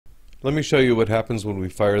Let me show you what happens when we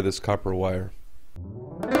fire this copper wire.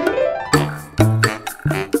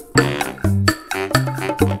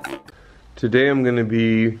 Today I'm going to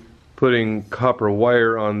be putting copper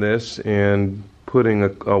wire on this and putting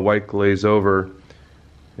a white glaze over,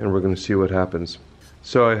 and we're going to see what happens.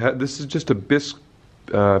 So this is just a bisque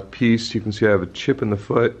piece. You can see I have a chip in the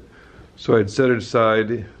foot, so I'd set it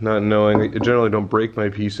aside, not knowing. I generally don't break my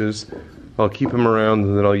pieces. I'll keep them around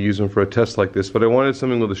and then I'll use them for a test like this, but I wanted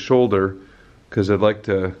something with a shoulder because I'd like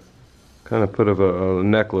to kind of put a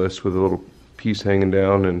necklace with a little piece hanging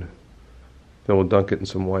down, and then we'll dunk it in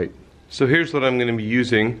some white. So here's what I'm going to be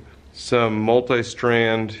using: some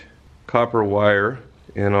multi-strand copper wire,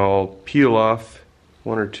 and I'll peel off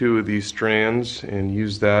one or two of these strands and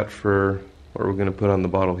use that for what we're going to put on the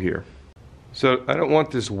bottle here. So I don't want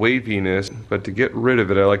this waviness, but to get rid of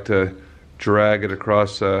it I like to drag it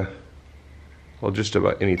across well, just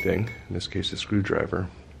about anything, in this case a screwdriver.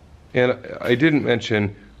 And I didn't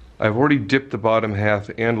mention, I've already dipped the bottom half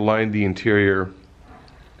and lined the interior,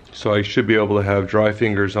 so I should be able to have dry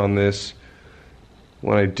fingers on this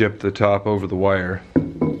when I dip the top over the wire.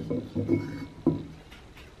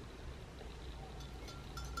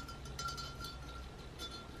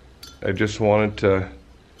 I just wanted to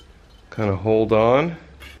kind of hold on.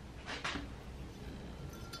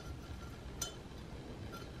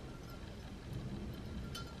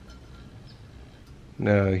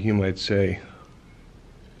 Now you might say,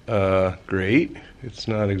 great, it's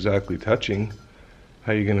not exactly touching.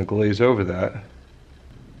 How are you going to glaze over that?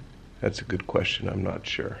 That's a good question, I'm not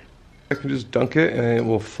sure. I can just dunk it and it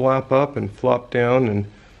will flap up and flop down and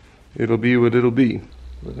it'll be what it'll be.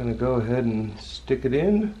 We're going to go ahead and stick it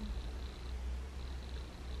in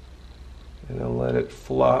and I'll let it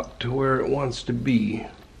flop to where it wants to be.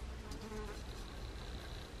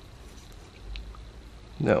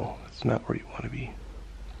 No, it's not where you want to be.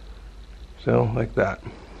 So, like that.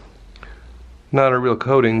 Not a real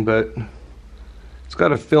coating, but it's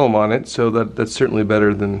got a film on it, so that's certainly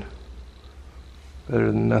better than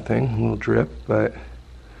nothing. A little drip, but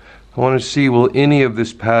I want to see, will any of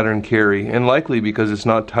this pattern carry? And likely, because it's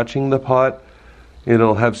not touching the pot,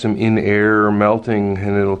 it'll have some in-air or melting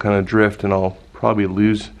and it'll kind of drift, and I'll probably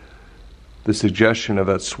lose the suggestion of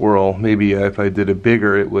that swirl. Maybe if I did it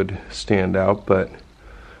bigger it would stand out, but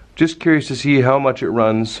just curious to see how much it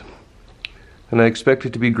runs. And I expect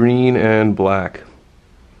it to be green and black,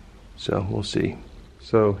 so we'll see.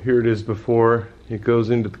 So here it is before it goes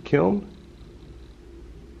into the kiln,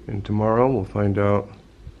 and tomorrow we'll find out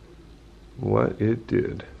what it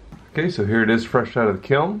did. Okay, so here it is fresh out of the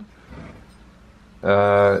kiln.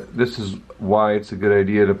 This is why it's a good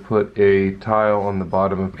idea to put a tile on the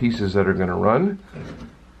bottom of pieces that are going to run,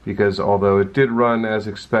 because although it did run as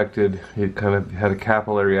expected, it kind of had a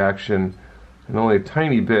capillary action and only a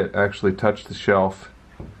tiny bit actually touched the shelf.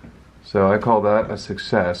 So I call that a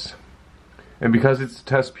success. And because it's a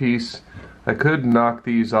test piece, I could knock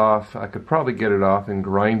these off. I could probably get it off and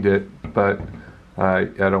grind it, but I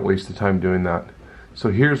don't waste the time doing that. So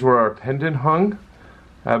here's where our pendant hung.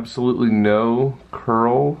 Absolutely no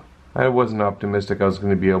curl. I wasn't optimistic I was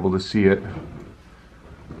going to be able to see it.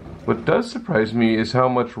 What does surprise me is how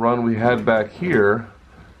much run we had back here,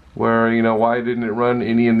 where, you know, why didn't it run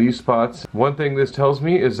any in these spots? One thing this tells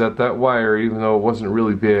me is that that wire, even though it wasn't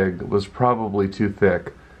really big, was probably too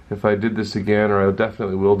thick. If I did this again, or I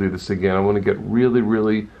definitely will do this again, I want to get really,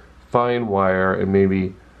 really fine wire and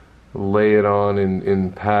maybe lay it on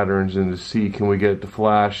in patterns and to see, can we get it to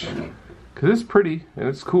flash? Because it's pretty and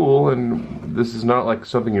it's cool, and this is not like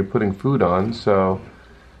something you're putting food on, so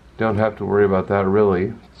don't have to worry about that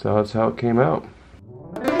really. So that's how it came out.